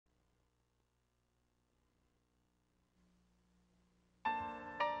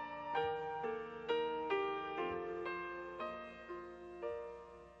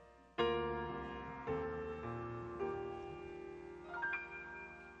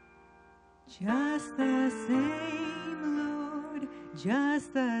Just the same, Lord,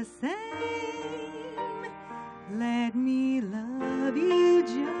 just the same. Let me love you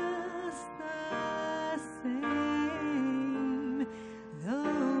just the same.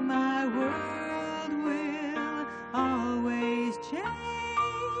 Though my world will always change,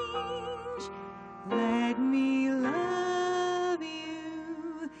 let me love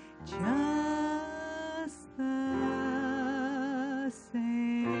you just the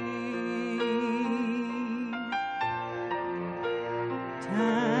same.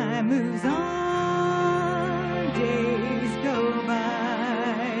 Time moves on, days go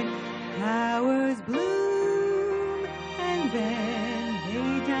by, flowers bloom and then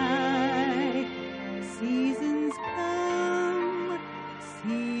they die. Seasons come,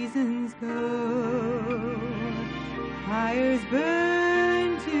 seasons go, fires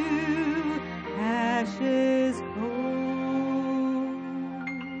burn to ashes cold.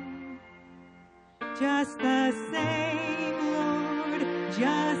 Just the same, Lord,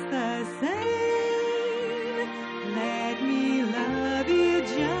 just the same. Let me love you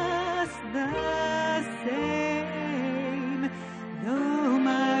just the same. Though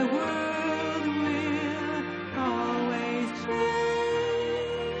my world will always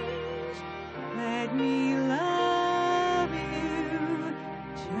change, let me love you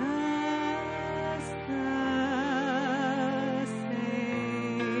just the same.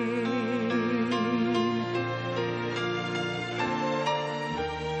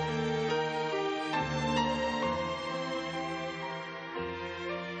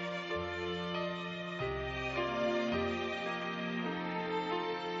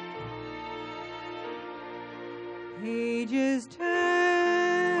 Pages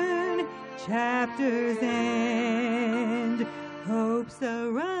turn, chapters end, hopes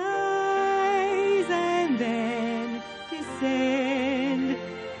arise and then descend.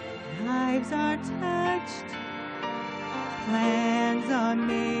 Lives are touched, plans are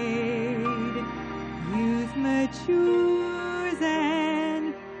made, youth matures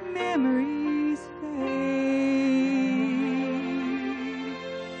and memories fade.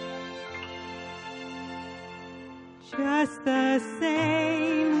 Just the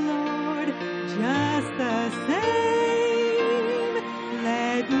same, Lord, just the same.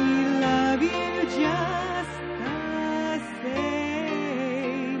 Let me love you just the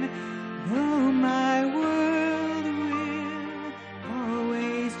same. Though my world will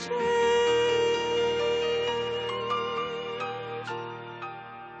always change,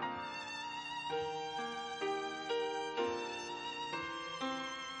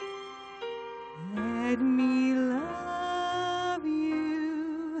 let me love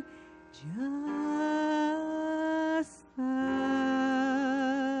you just the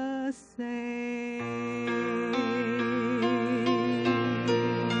same.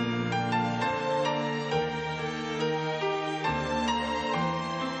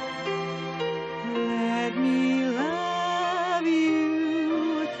 Let me love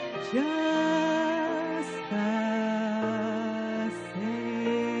you just the same.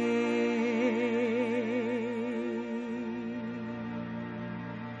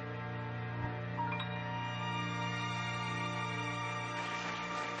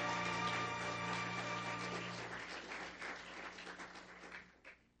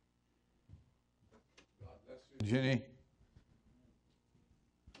 Jenny,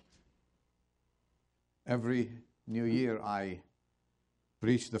 every New Year I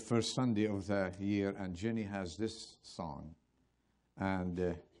preach the first Sunday of the year, and Jenny has this song,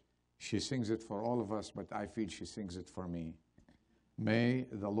 and she sings it for all of us, but I feel she sings it for me. May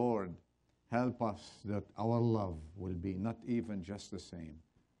the Lord help us that our love will be not even just the same,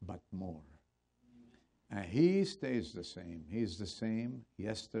 but more. And He stays the same. He's the same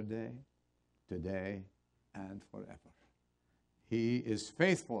yesterday, today, and forever. He is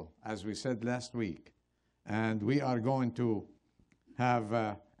faithful, as we said last week. And we are going to have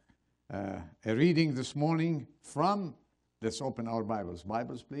a reading this morning from, let's open our Bibles.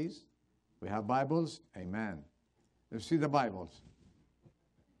 Bibles, please. We have Bibles? Amen. Let's see the Bibles.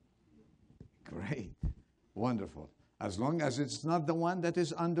 Great. Wonderful. As long as it's not the one that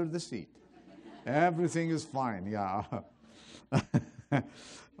is under the seat. Everything is fine, yeah.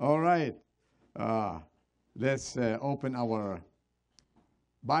 All right. Let's open our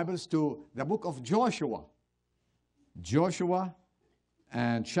Bibles to the book of Joshua. Joshua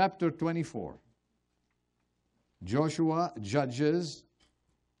and chapter 24. Joshua, Judges.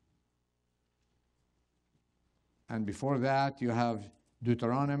 And before that, you have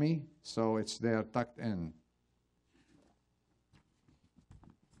Deuteronomy, so it's there tucked in.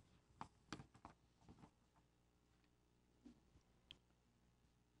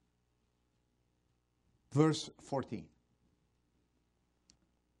 verse 14.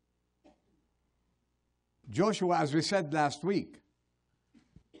 Joshua, as we said last week,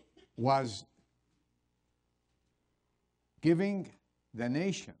 was giving the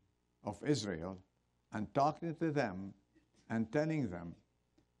nation of Israel and talking to them and telling them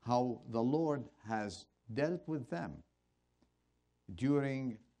how the Lord has dealt with them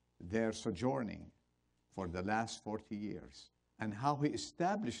during their sojourning for the last 40 years, and how he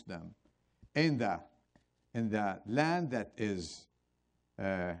established them in the land that is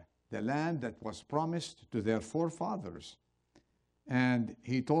the land that was promised to their forefathers. And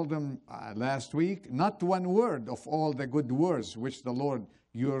he told them last week, not one word of all the good words which the Lord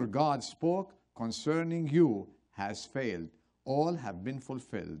your God spoke concerning you has failed. All have been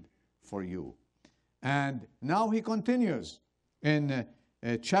fulfilled for you. And now he continues in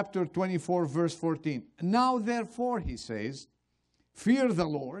chapter 24, verse 14. Now therefore, he says, fear the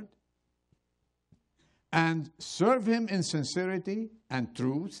Lord and serve him in sincerity and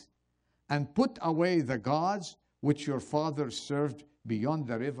truth, and put away the gods which your fathers served beyond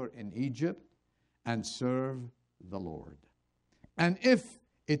the river in Egypt, and serve the Lord. And if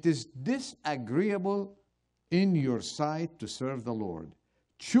it is disagreeable in your sight to serve the Lord,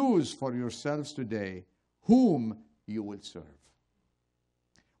 choose for yourselves today whom you will serve.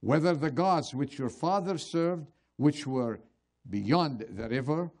 Whether the gods which your fathers served, which were beyond the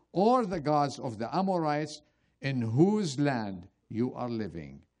river, or the gods of the Amorites in whose land you are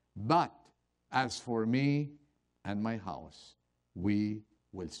living. But as for me and my house, we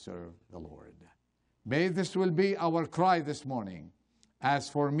will serve the Lord. May this will be our cry this morning. As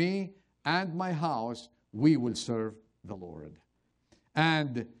for me and my house, we will serve the Lord.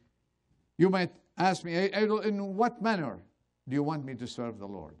 And you might ask me, in what manner do you want me to serve the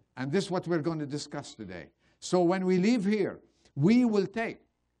Lord? And this is what we're going to discuss today. So when we leave here, we will take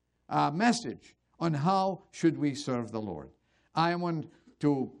a message on how should we serve the Lord. I want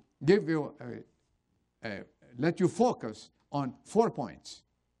to give you, let you focus on 4 points.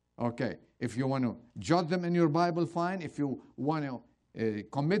 Okay, if you want to jot them in your Bible, fine. If you want to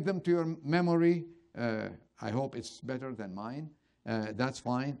commit them to your memory, I hope it's better than mine. That's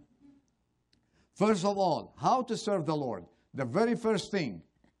fine. First of all, how to serve the Lord. The very first thing,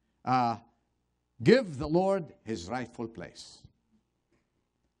 give the Lord his rightful place.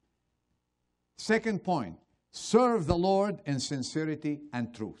 Second point, serve the Lord in sincerity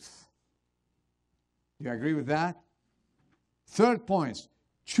and truth. Do you agree with that? Third point,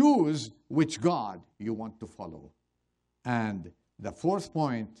 choose which God you want to follow. And the fourth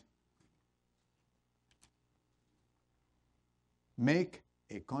point, make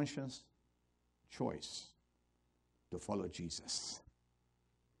a conscious choice to follow Jesus.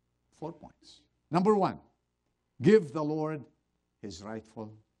 4 points. Number 1, give the Lord his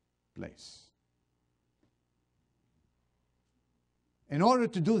rightful place. In order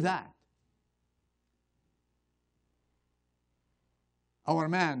to do that, our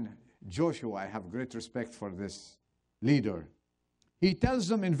man, Joshua, I have great respect for this leader. He tells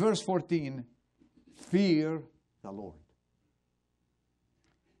them in verse 14, fear the Lord.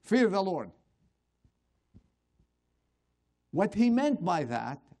 Fear the Lord. What he meant by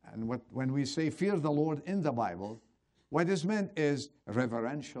that, and when we say fear the Lord in the Bible, what is meant is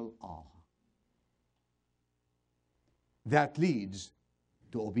reverential awe. That leads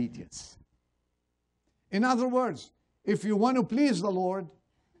to obedience. In other words, if you want to please the Lord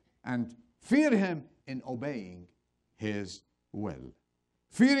and fear him in obeying his will.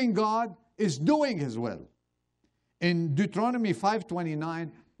 Fearing God is doing his will. In Deuteronomy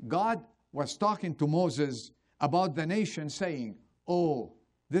 5:29, God was talking to Moses about the nation, saying, oh,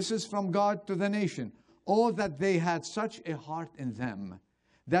 this is from God to the nation. Oh, that they had such a heart in them,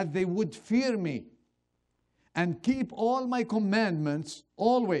 that they would fear me and keep all my commandments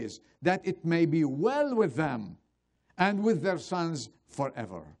always, that it may be well with them and with their sons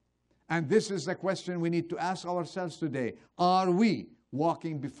forever. And this is the question we need to ask ourselves today. Are we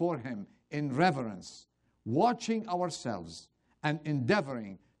walking before him in reverence, watching ourselves and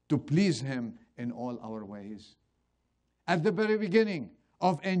endeavoring to please him in all our ways? At the very beginning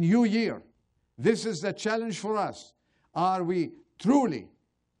of a new year, this is the challenge for us. Are we truly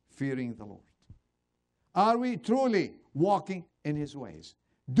fearing the Lord? Are we truly walking in his ways?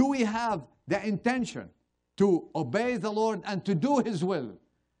 Do we have the intention to obey the Lord and to do his will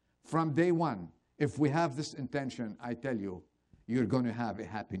from day one? If we have this intention, I tell you, you're going to have a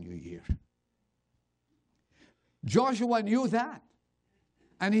happy new year. Joshua knew that.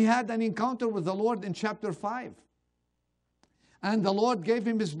 And he had an encounter with the Lord in chapter 5. And the Lord gave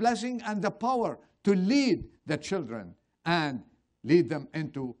him his blessing and the power to lead the children and lead them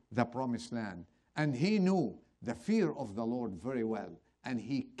into the promised land. And he knew the fear of the Lord very well. And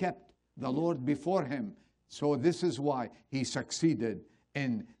he kept the Lord before him. So this is why he succeeded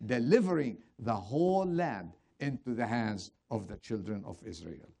in delivering the whole land into the hands of the children of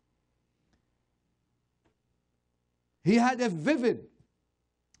Israel. He had a vivid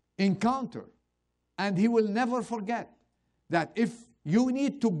encounter, and he will never forget that if you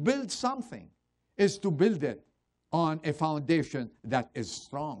need to build something, is to build it on a foundation that is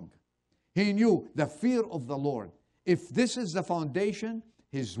strong. He knew the fear of the Lord. If this is the foundation,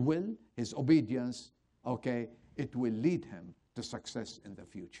 his will, his obedience, okay, it will lead him to success in the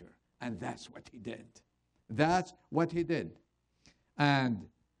future. And that's what he did. That's what he did. And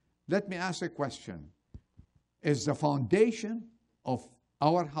let me ask a question. Is the foundation of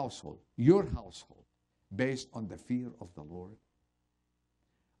our household, your household, based on the fear of the Lord?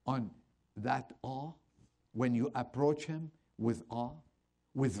 On that awe? When you approach him with awe,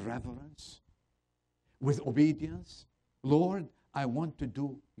 with reverence, with obedience? Lord, I want to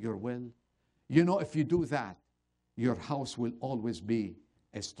do your will. You know, if you do that, your house will always be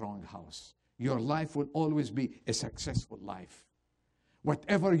a strong house. Your life will always be a successful life.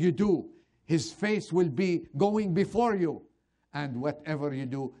 Whatever you do, his face will be going before you. And whatever you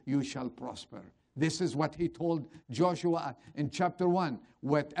do, you shall prosper. This is what he told Joshua in chapter 1.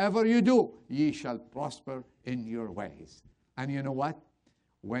 Whatever you do, ye shall prosper in your ways. And you know what?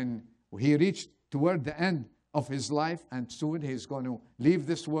 When he reached toward the end of his life, and soon he's going to leave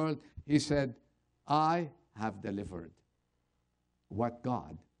this world, he said, I have delivered what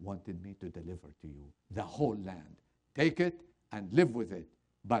God wanted me to deliver to you, the whole land. Take it and live with it.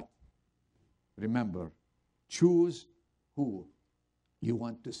 But remember, choose who you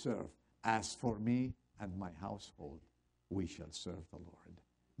want to serve. As for me and my household, we shall serve the Lord.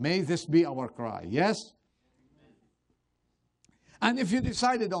 May this be our cry. Yes? And if you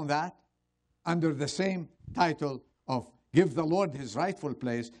decided on that, under the same title of Give the Lord his rightful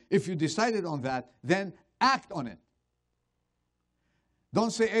place, if you decided on that, then act on it.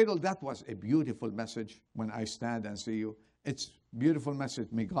 Don't say, Adel, that was a beautiful message when I stand and see you. It's a beautiful message.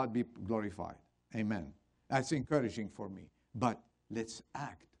 May God be glorified. Amen. That's encouraging for me. But let's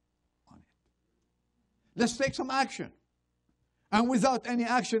act on it. Let's take some action. And without any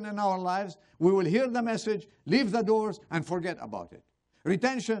action in our lives, we will hear the message, leave the doors, and forget about it.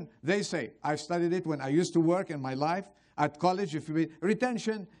 Retention, they say, I studied it when I used to work in my life at college.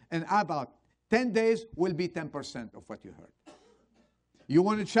 Retention in about 10 days will be 10% of what you heard. You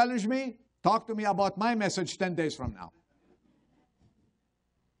want to challenge me? Talk to me about my message 10 days from now.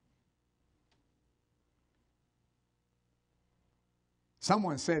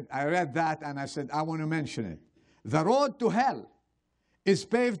 Someone said, I read that and I said, I want to mention it. The road to hell is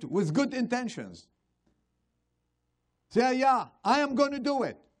paved with good intentions. Say, yeah, I am going to do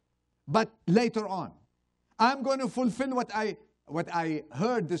it. But later on, I'm going to fulfill what I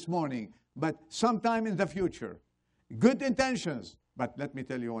heard this morning, but sometime in the future. Good intentions. But let me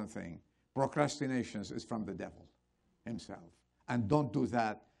tell you one thing. Procrastination is from the devil himself. And don't do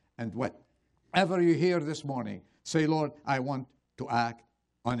that. And whatever you hear this morning, say, Lord, I want to act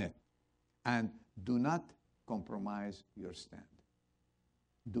on it. And do not compromise your stand.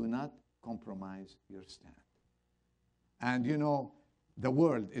 Do not compromise your stand. And you know, the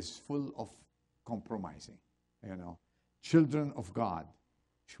world is full of compromising. You know, children of God,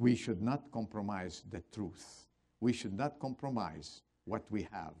 we should not compromise the truth. We should not compromise what we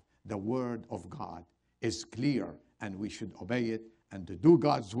have. The Word of God is clear, and we should obey it and to do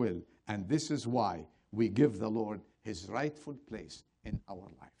God's will. And this is why we give the Lord his rightful place in our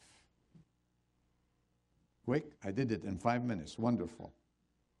life. Quick, I did it in 5 minutes. Wonderful.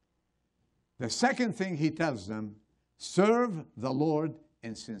 The second thing he tells them, serve the Lord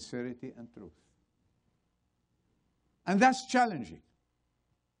in sincerity and truth. And that's challenging.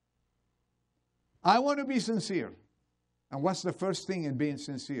 I want to be sincere. And what's the first thing in being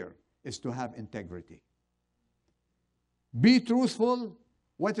sincere? Is to have integrity. Be truthful.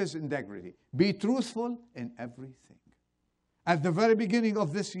 What is integrity? Be truthful in everything. At the very beginning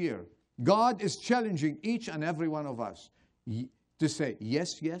of this year, God is challenging each and every one of us to say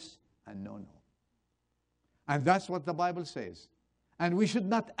yes, yes, and no, no. And that's what the Bible says. And we should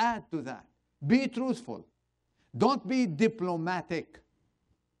not add to that. Be truthful. Don't be diplomatic.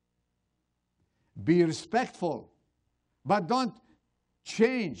 Be respectful. But don't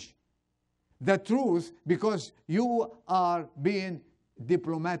change the truth because you are being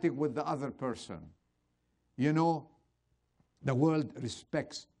diplomatic with the other person. You know, the world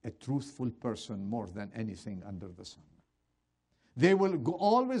respects a truthful person more than anything under the sun. They will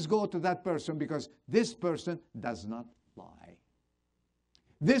always go to that person because this person does not lie.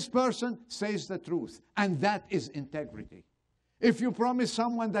 This person says the truth, and that is integrity. If you promise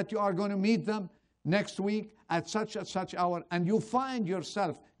someone that you are going to meet them next week at such and such hour, and you find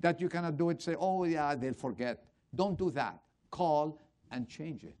yourself that you cannot do it, say, oh yeah, they'll forget. Don't do that. Call and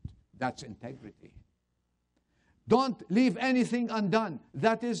change it. That's integrity. Don't leave anything undone.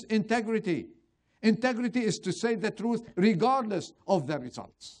 That is integrity. Integrity is to say the truth regardless of the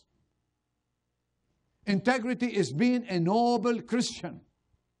results. Integrity is being a noble Christian.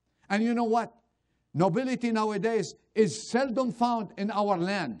 And you know what? Nobility nowadays is seldom found in our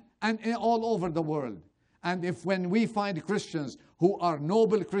land and all over the world. And when we find Christians who are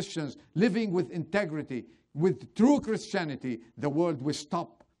noble Christians living with integrity, with true Christianity, the world will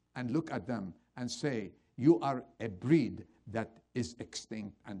stop and look at them and say, you are a breed that is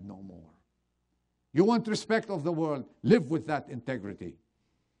extinct and no more. You want respect of the world, live with that integrity.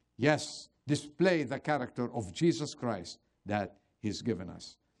 Yes, display the character of Jesus Christ that He's given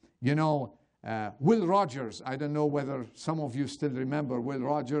us. You know, Will Rogers, I don't know whether some of you still remember Will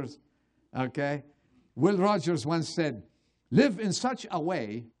Rogers, okay? Will Rogers once said, live in such a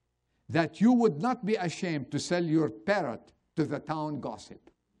way that you would not be ashamed to sell your parrot to the town gossip.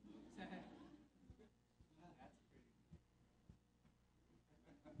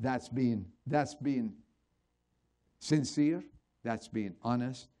 That's being sincere, that's being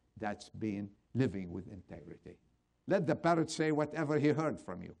honest, that's being living with integrity. Let the parrot say whatever he heard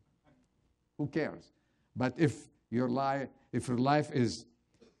from you. Who cares? But if your life is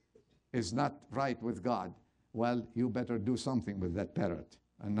not right with God, well, you better do something with that parrot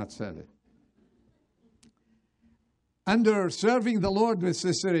and not sell it. Under serving the Lord with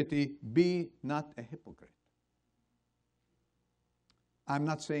sincerity, be not a hypocrite. I'm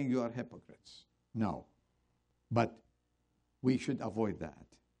not saying you are hypocrites. No. But we should avoid that.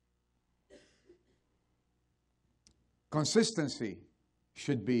 Consistency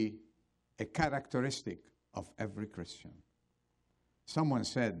should be a characteristic of every Christian. Someone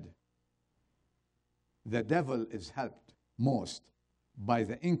said, the devil is helped most by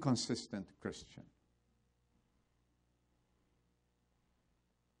the inconsistent Christian.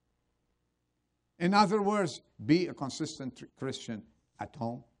 In other words, be a consistent Christian at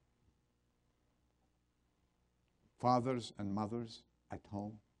home. Fathers and mothers at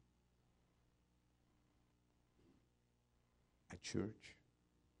home. At church.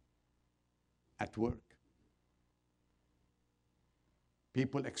 At work.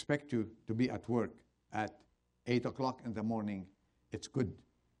 People expect you to be at work at 8 o'clock in the morning. It's good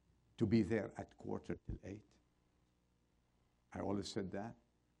to be there at 7:45. I always said that.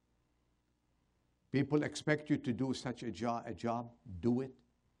 People expect you to do such a job, do it,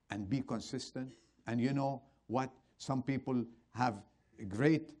 and be consistent. And you know what? Some people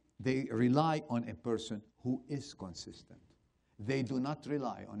they rely on a person who is consistent. They do not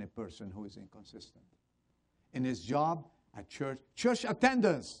rely on a person who is inconsistent. In his job, at church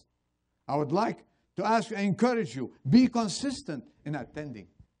attendance, I would like to ask you, I encourage you, be consistent in attending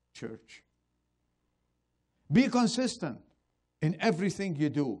church. Be consistent in everything you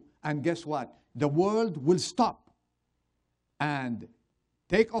do. And guess what? The world will stop and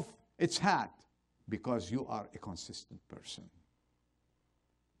take off its hat because you are a consistent person.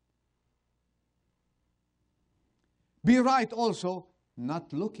 Be right also,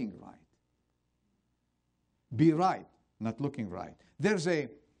 not looking right. Be right, not looking right. There's a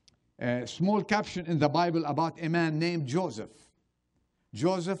small caption in the Bible about a man named Joseph.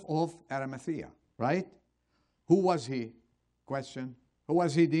 Joseph of Arimathea, right? Who was he? Question. Who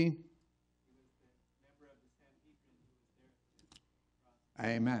was he, Dean?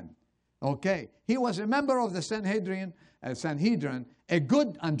 Amen. Okay. He was a member of the Sanhedrin, a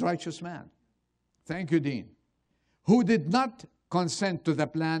good and righteous man. Thank you, Dean. Who did not consent to the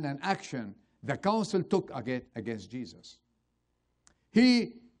plan and action the council took against Jesus.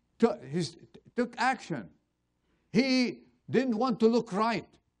 He took action. He didn't want to look right.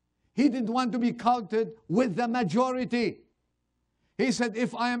 He didn't want to be counted with the majority. He said,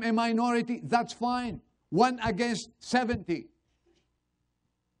 if I am a minority, that's fine. 1 against 70.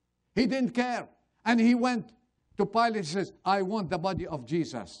 He didn't care. And he went to Pilate and says, I want the body of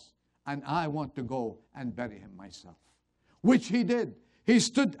Jesus. And I want to go and bury him myself. Which he did. He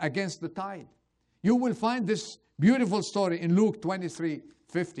stood against the tide. You will find this beautiful story in Luke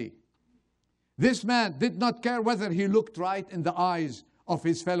 23:50. This man did not care whether he looked right in the eyes of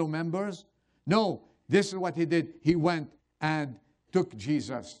his fellow members. No, this is what he did. He went and took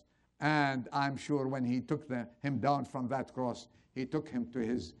Jesus. And I'm sure when he took him down from that cross, he took him to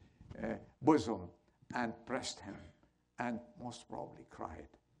his bosom and pressed him and most probably cried.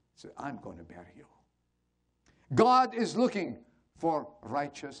 Said, I'm going to bury you. God is looking for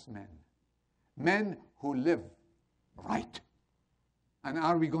righteous men. Men who live right. And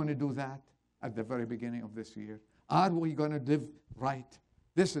are we going to do that at the very beginning of this year? Are we going to live right?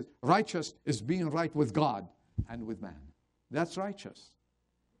 This is righteous is being right with God and with man. That's righteous.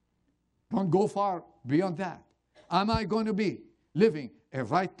 Don't go far beyond that. Am I going to be living a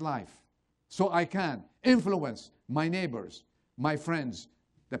right life so I can influence my neighbors, my friends,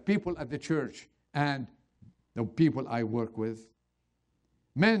 the people at the church, and the people I work with?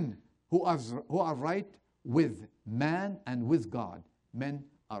 Men who are right with man and with God, men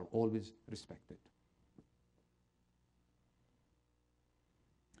are always respected.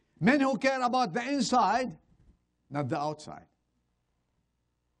 Men who care about the inside, not the outside.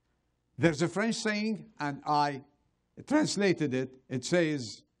 There's a French saying, and I translated it. It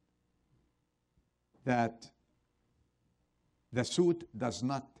says that the suit does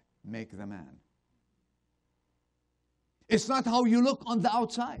not make the man. It's not how you look on the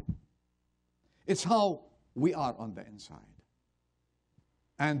outside. It's how we are on the inside.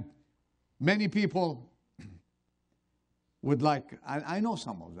 And many people would like, I know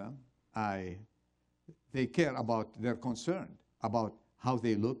some of them, they care about, they're concerned about how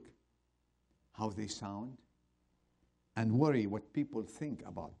they look, how they sound, and worry what people think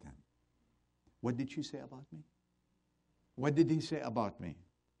about them. What did she say about me? What did he say about me?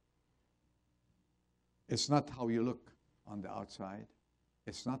 It's not how you look on the outside.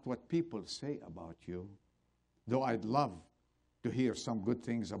 It's not what people say about you. Though I'd love to hear some good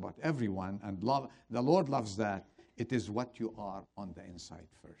things about everyone, and the Lord loves that. It is what you are on the inside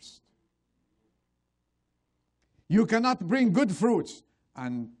first. You cannot bring good fruits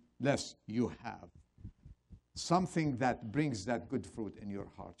unless you have something that brings that good fruit in your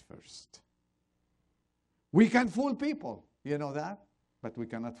heart first. We can fool people, you know that? But we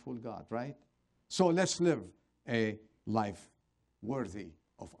cannot fool God, right? So let's live a life worthy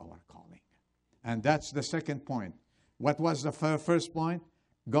of our calling. And that's the second point. What was the first point?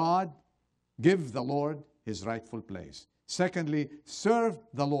 God, give the Lord his rightful place. Secondly, serve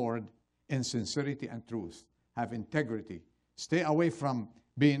the Lord in sincerity and truth. Have integrity. Stay away from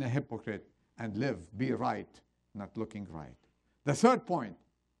being a hypocrite and live, be right, not looking right. The third point,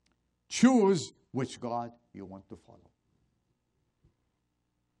 choose which God you want to follow.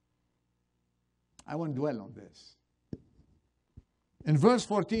 I won't dwell on this. In verse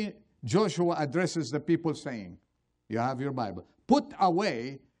 14, Joshua addresses the people saying, you have your Bible, put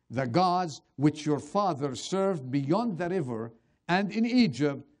away the gods which your fathers served beyond the river and in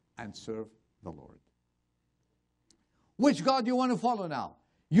Egypt, and serve the Lord. Which God do you want to follow now?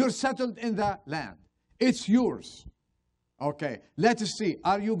 You're settled in the land. It's yours. Okay, let us see.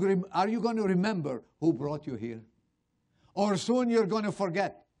 Are you going to remember who brought you here? Or soon you're going to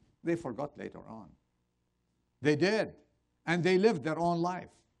forget? They forgot later on. They did. And they lived their own life.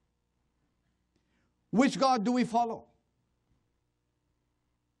 Which God do we follow?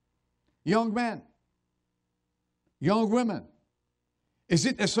 Young men, young women, is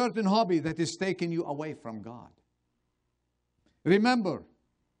it a certain hobby that is taking you away from God? Remember,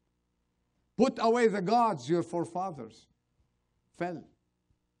 put away the gods your forefathers fell.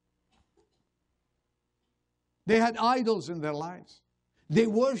 They had idols in their lives. They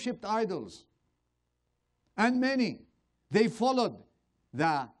worshipped idols. And many, they followed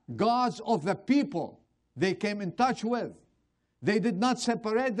the gods of the people they came in touch with. They did not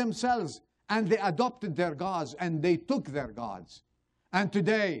separate themselves, and they adopted their gods, and they took their gods. And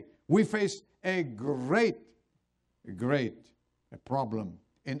today, we face a great problem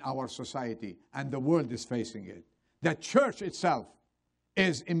in our society, and the world is facing it. The church itself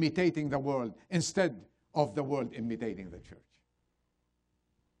is imitating the world instead of the world imitating the church.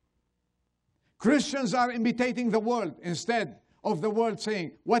 Christians are imitating the world instead of the world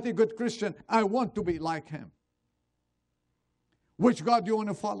saying, what a good Christian, I want to be like him. Which God do you want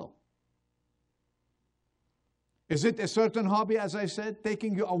to follow? Is it a certain hobby, as I said,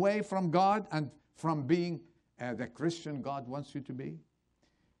 taking you away from God and from being the Christian God wants you to be?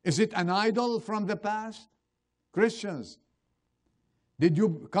 Is it an idol from the past? Christians, did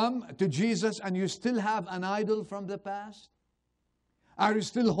you come to Jesus and you still have an idol from the past? Are you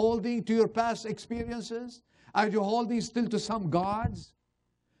still holding to your past experiences? Are you holding still to some gods?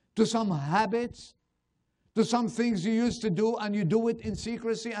 To some habits? To some things you used to do and you do it in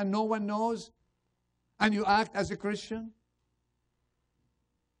secrecy and no one knows? And you act as a Christian?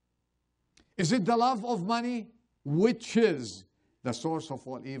 Is it the love of money, which is the source of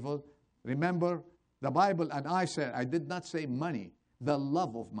all evil? Remember, the Bible, and I did not say money, the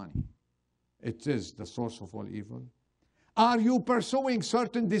love of money. It is the source of all evil. Are you pursuing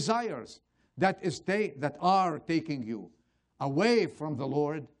certain desires that are taking you away from the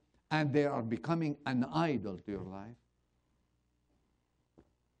Lord and they are becoming an idol to your life?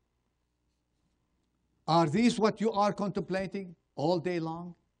 Are these what you are contemplating all day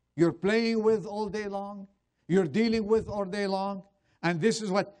long? You're playing with all day long? You're dealing with all day long? And this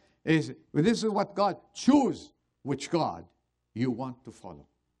is what God choose which God you want to follow.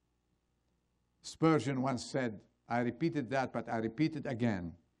 Spurgeon once said, I repeated that, but I repeat it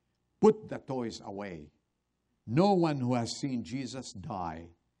again. Put the toys away. No one who has seen Jesus die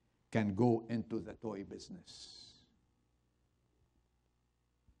can go into the toy business.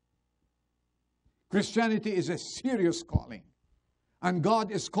 Christianity is a serious calling. And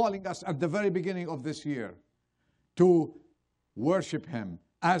God is calling us at the very beginning of this year to worship Him.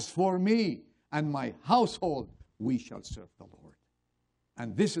 As for me and my household, we shall serve the Lord.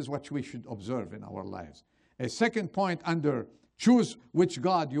 And this is what we should observe in our lives. A second point under choose which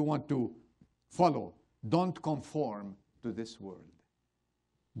God you want to follow. Don't conform to this world.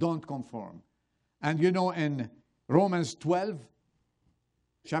 Don't conform. And you know, in Romans 12,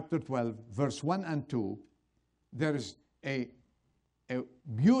 chapter 12, verse 1 and 2, there is a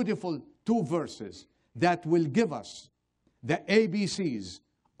beautiful 2 verses that will give us the ABCs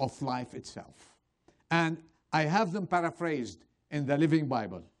of life itself. And I have them paraphrased in the Living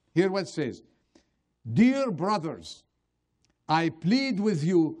Bible. Here what it says, Dear brothers, I plead with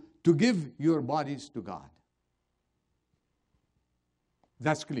you to give your bodies to God.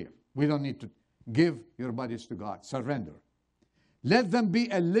 That's clear. We don't need to give your bodies to God. Surrender. Let them be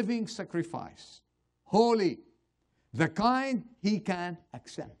a living sacrifice, holy, the kind He can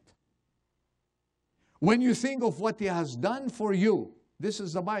accept. When you think of what He has done for you, this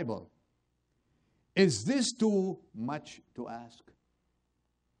is the Bible. Is this too much to ask?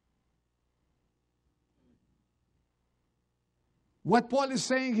 What Paul is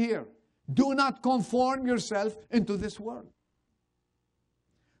saying here, do not conform yourself into this world.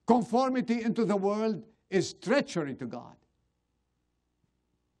 Conformity into the world is treachery to God.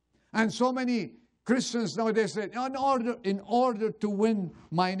 And so many Christians nowadays say, in order to win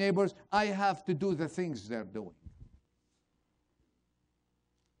my neighbors, I have to do the things they're doing.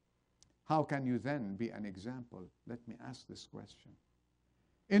 How can you then be an example? Let me ask this question.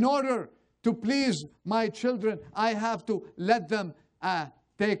 In order to please my children, I have to let them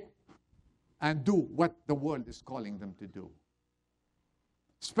take and do what the world is calling them to do.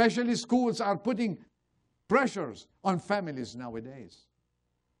 Especially schools are putting pressures on families nowadays.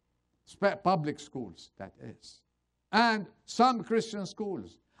 Public schools, that is. And some Christian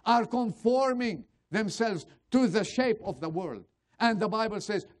schools are conforming themselves to the shape of the world. And the Bible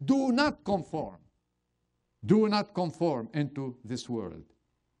says, do not conform. Do not conform into this world.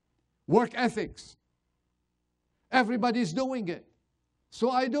 Work ethics. Everybody's doing it. So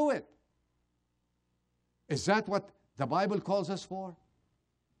I do it. Is that what the Bible calls us for?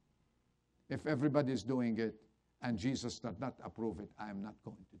 If everybody's doing it and Jesus does not approve it, I am not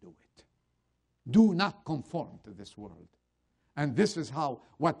going to do it. Do not conform to this world. And this is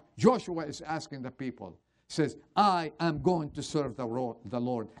what Joshua is asking the people. Says, I am going to serve the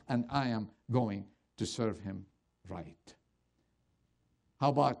Lord, and I am going to serve Him right. How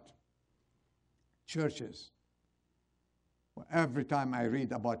about churches? Well, every time I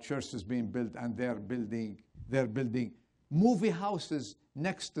read about churches being built, and they're building movie houses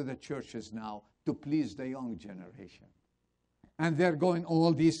next to the churches now to please the young generation. And they're going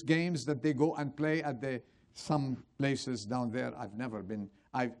all these games that they go and play at some places down there. I've never been,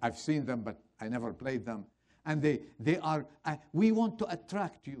 I've seen them, but I never played them. And they are, we want to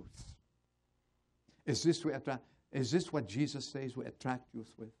attract youth. Is this what Jesus says we attract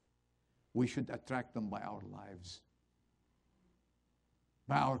youth with? We should attract them by our lives,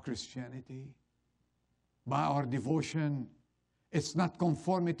 by our Christianity, by our devotion. It's not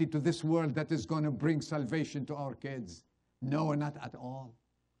conformity to this world that is going to bring salvation to our kids. No, not at all.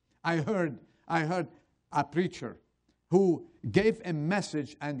 I heard a preacher who gave a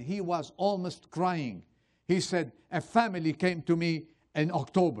message and he was almost crying. He said, a family came to me in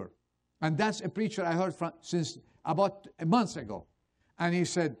October. And that's a preacher I heard from since about a month ago. And he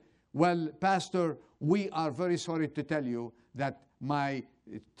said, well, Pastor, we are very sorry to tell you that my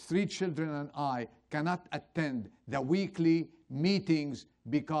 3 children and I cannot attend the weekly meetings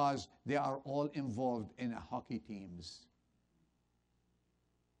because they are all involved in hockey teams.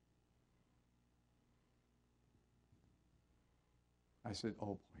 I said, oh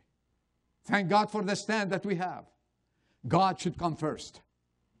boy. Thank God for the stand that we have. God should come first.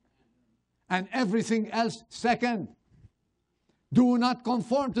 And everything else second. Do not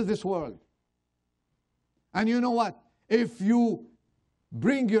conform to this world. And you know what? If you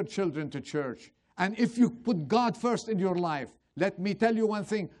bring your children to church And if you put God first in your life, let me tell you one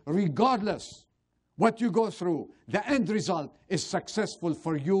thing, regardless what you go through, the end result is successful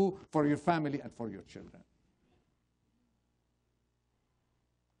for you, for your family, and for your children.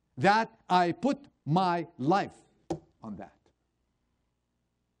 That I put my life on that.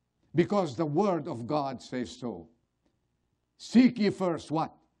 Because the Word of God says so. Seek ye first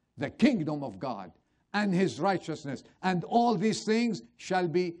what? The kingdom of God and His righteousness, and all these things shall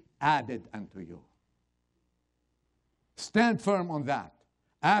be added unto you. Stand firm on that.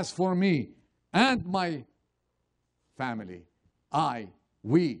 As for me and my family,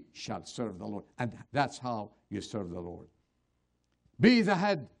 we shall serve the Lord. And that's how you serve the Lord. Be the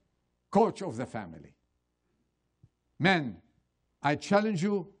head coach of the family. Men, I challenge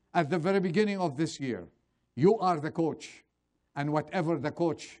you at the very beginning of this year, you are the coach. And whatever the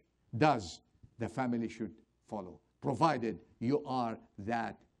coach does, the family should follow, provided you are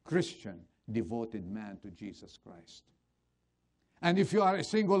that Christian, devoted man to Jesus Christ. And if you are a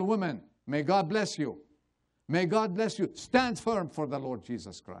single woman, may God bless you. May God bless you. Stand firm for the Lord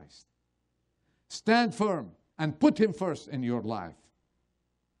Jesus Christ. Stand firm and put Him first in your life.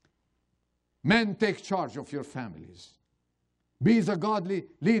 Men, take charge of your families. Be the godly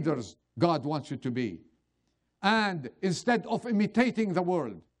leaders God wants you to be. And instead of imitating the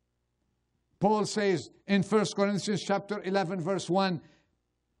world, Paul says in 1 Corinthians chapter 11, verse 1,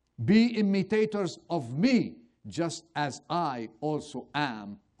 be imitators of me, just as I also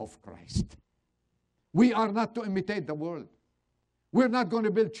am of Christ. We are not to imitate the world. We're not going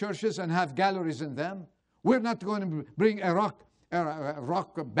to build churches and have galleries in them. We're not going to bring a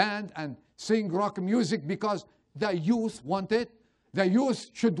rock band and sing rock music because the youth want it. The youth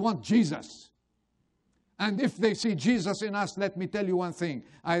should want Jesus. And if they see Jesus in us, let me tell you one thing.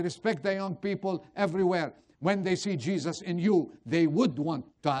 I respect the young people everywhere. When they see Jesus in you, they would want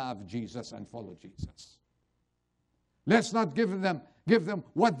to have Jesus and follow Jesus. Let's not give them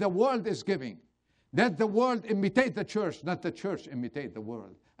what the world is giving. Let the world imitate the church, not the church imitate the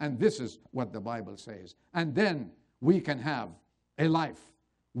world. And this is what the Bible says. And then we can have a life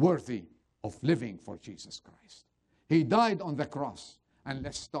worthy of living for Jesus Christ. He died on the cross. And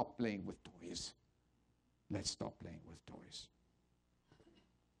let's stop playing with toys. Let's stop playing with toys.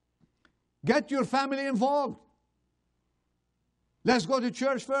 Get your family involved. Let's go to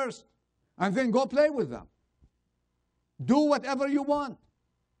church first. And then go play with them. Do whatever you want.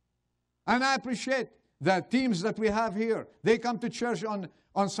 And I appreciate the teams that we have here. They come to church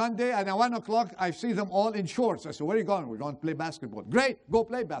on Sunday, and at 1 o'clock, I see them all in shorts. I say, where are you going? We're going to play basketball. Great, go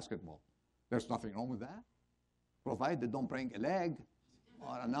play basketball. There's nothing wrong with that. Provided they don't bring a leg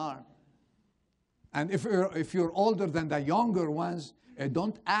or an arm. And if you're older than the younger ones,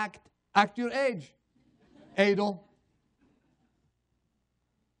 don't act your age. Adel.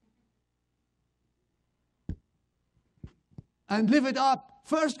 And live it up.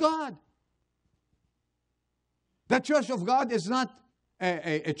 First God. The church of God is not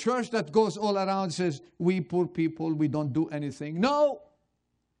a church that goes all around and says, we poor people, we don't do anything. No.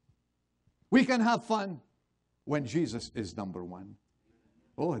 We can have fun when Jesus is number one.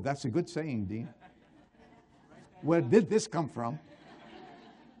 Oh, that's a good saying, Dean. Where did this come from?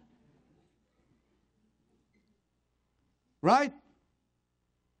 Right?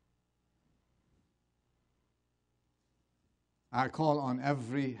 I call on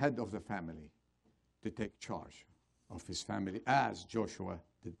every head of the family to take charge of his family as Joshua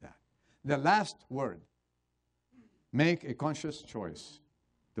did that. The last word, make a conscious choice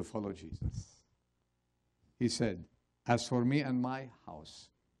to follow Jesus. He said, as for me and my house,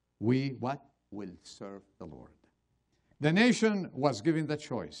 we what? Will serve the Lord. The nation was given the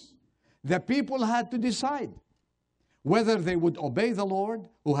choice. The people had to decide whether they would obey the Lord,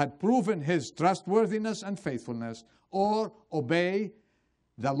 who had proven His trustworthiness and faithfulness, or obey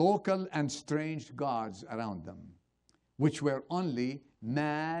the local and strange gods around them, which were only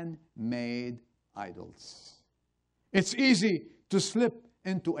man-made idols. It's easy to slip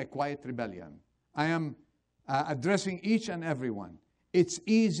into a quiet rebellion. I am addressing each and every one. It's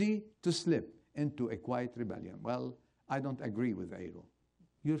easy to slip into a quiet rebellion. Well, I don't agree with Adel.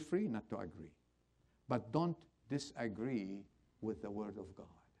 You're free not to agree. But don't disagree with the Word of God.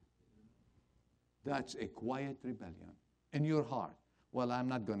 That's a quiet rebellion in your heart. Well, I'm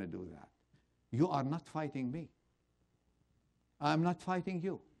not going to do that. You are not fighting me. I'm not fighting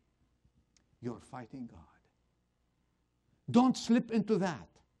you. You're fighting God. Don't slip into that.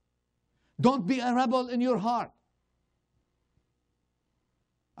 Don't be a rebel in your heart.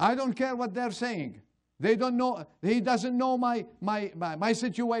 I don't care what they're saying. They don't know. He doesn't know my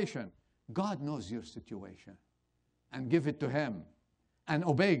situation. God knows your situation. And give it to Him. And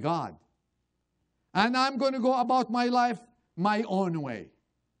obey God. And I'm going to go about my life my own way.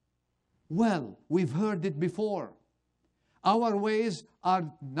 Well, we've heard it before. Our ways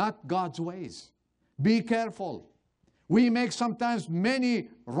are not God's ways. Be careful. We make sometimes many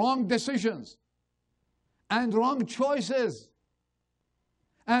wrong decisions and wrong choices.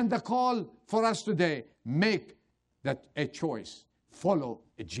 And the call for us today, make that a choice. Follow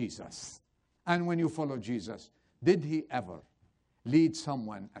Jesus. And when you follow Jesus, did he ever lead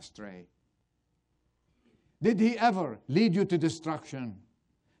someone astray? Did he ever lead you to destruction?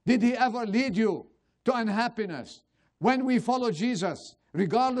 Did he ever lead you to unhappiness? When we follow Jesus,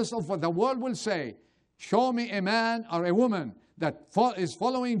 regardless of what the world will say, show me a man or a woman that is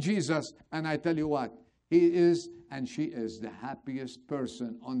following Jesus, and I tell you what, he is and she is the happiest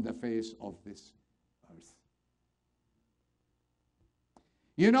person on the face of this earth.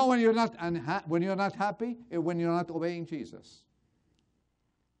 You know when you're not happy? When you're not obeying Jesus.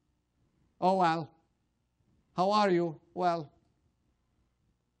 Oh, well, how are you? Well,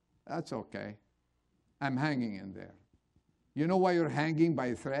 that's okay. I'm hanging in there. You know why you're hanging by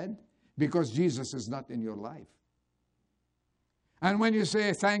a thread? Because Jesus is not in your life. And when you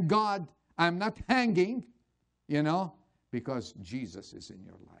say, thank God, I'm not hanging, because Jesus is in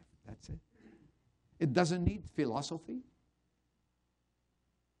your life. That's it. It doesn't need philosophy.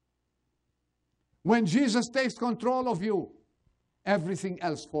 When Jesus takes control of you, everything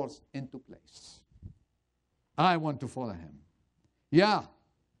else falls into place. I want to follow him. Yeah.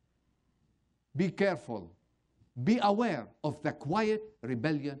 Be careful. Be aware of the quiet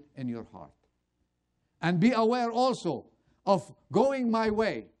rebellion in your heart. And be aware also of going my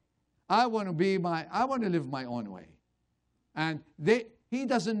way. I want to live my own way. And he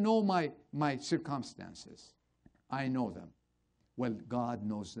doesn't know my circumstances. I know them. Well, God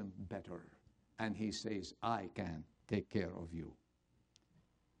knows them better. And he says, I can take care of you.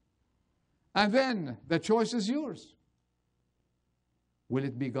 And then the choice is yours. Will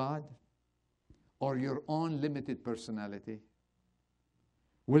it be God? Or your own limited personality?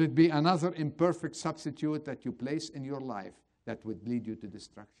 Will it be another imperfect substitute that you place in your life that would lead you to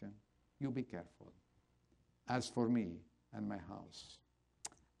destruction? You be careful. As for me and my house,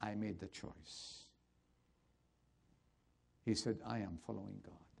 I made the choice. He said, I am following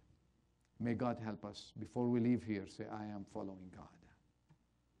God. May God help us. Before we leave here, say, I am following God.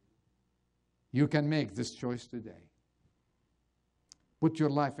 You can make this choice today. Put your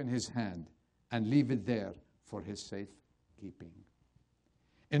life in his hand and leave it there for his safekeeping.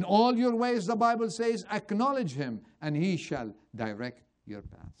 In all your ways, the Bible says, acknowledge him, and he shall direct your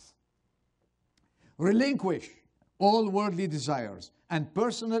paths. Relinquish all worldly desires and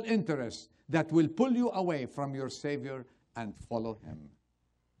personal interests that will pull you away from your Savior and follow him.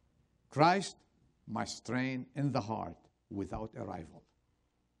 Christ must reign in the heart without a rival.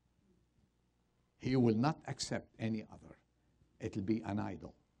 He will not accept any other. It will be an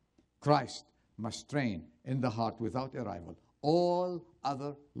idol. Christ must reign in the heart without a rival. All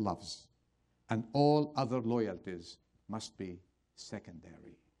other loves and all other loyalties must be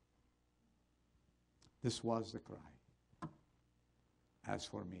secondary. This was the cry. As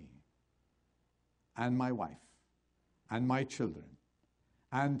for me and my wife and my children,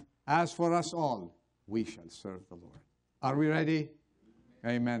 and as for us all, we shall serve the Lord. Are we ready?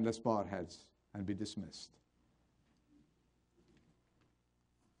 Amen. Let's bow our heads and be dismissed.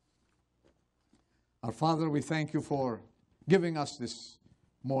 Our Father, we thank you for giving us this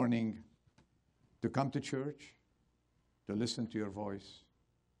morning to come to church, to listen to your voice,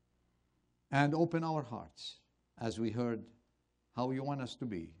 and open our hearts as we heard how you want us to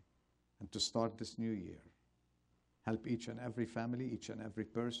be and to start this new year. Help each and every family, each and every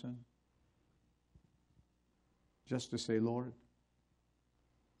person, just to say, Lord,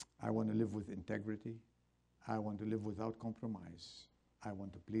 I want to live with integrity. I want to live without compromise. I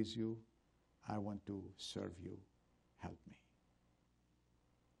want to please you. I want to serve you. Help me.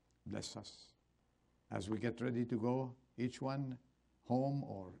 Bless us as we get ready to go, each one home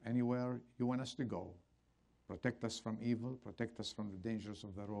or anywhere you want us to go. Protect us from evil, protect us from the dangers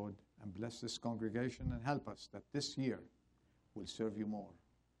of the road, and bless this congregation and help us that this year we'll serve you more,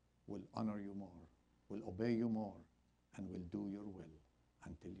 we'll honor you more, we'll obey you more, and we'll do your will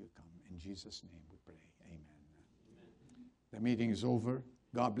until you come. In Jesus' name we pray. Amen. The meeting is over.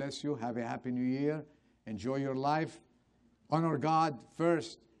 God bless you. Have a happy new year. Enjoy your life. Honor God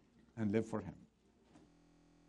first and live for him.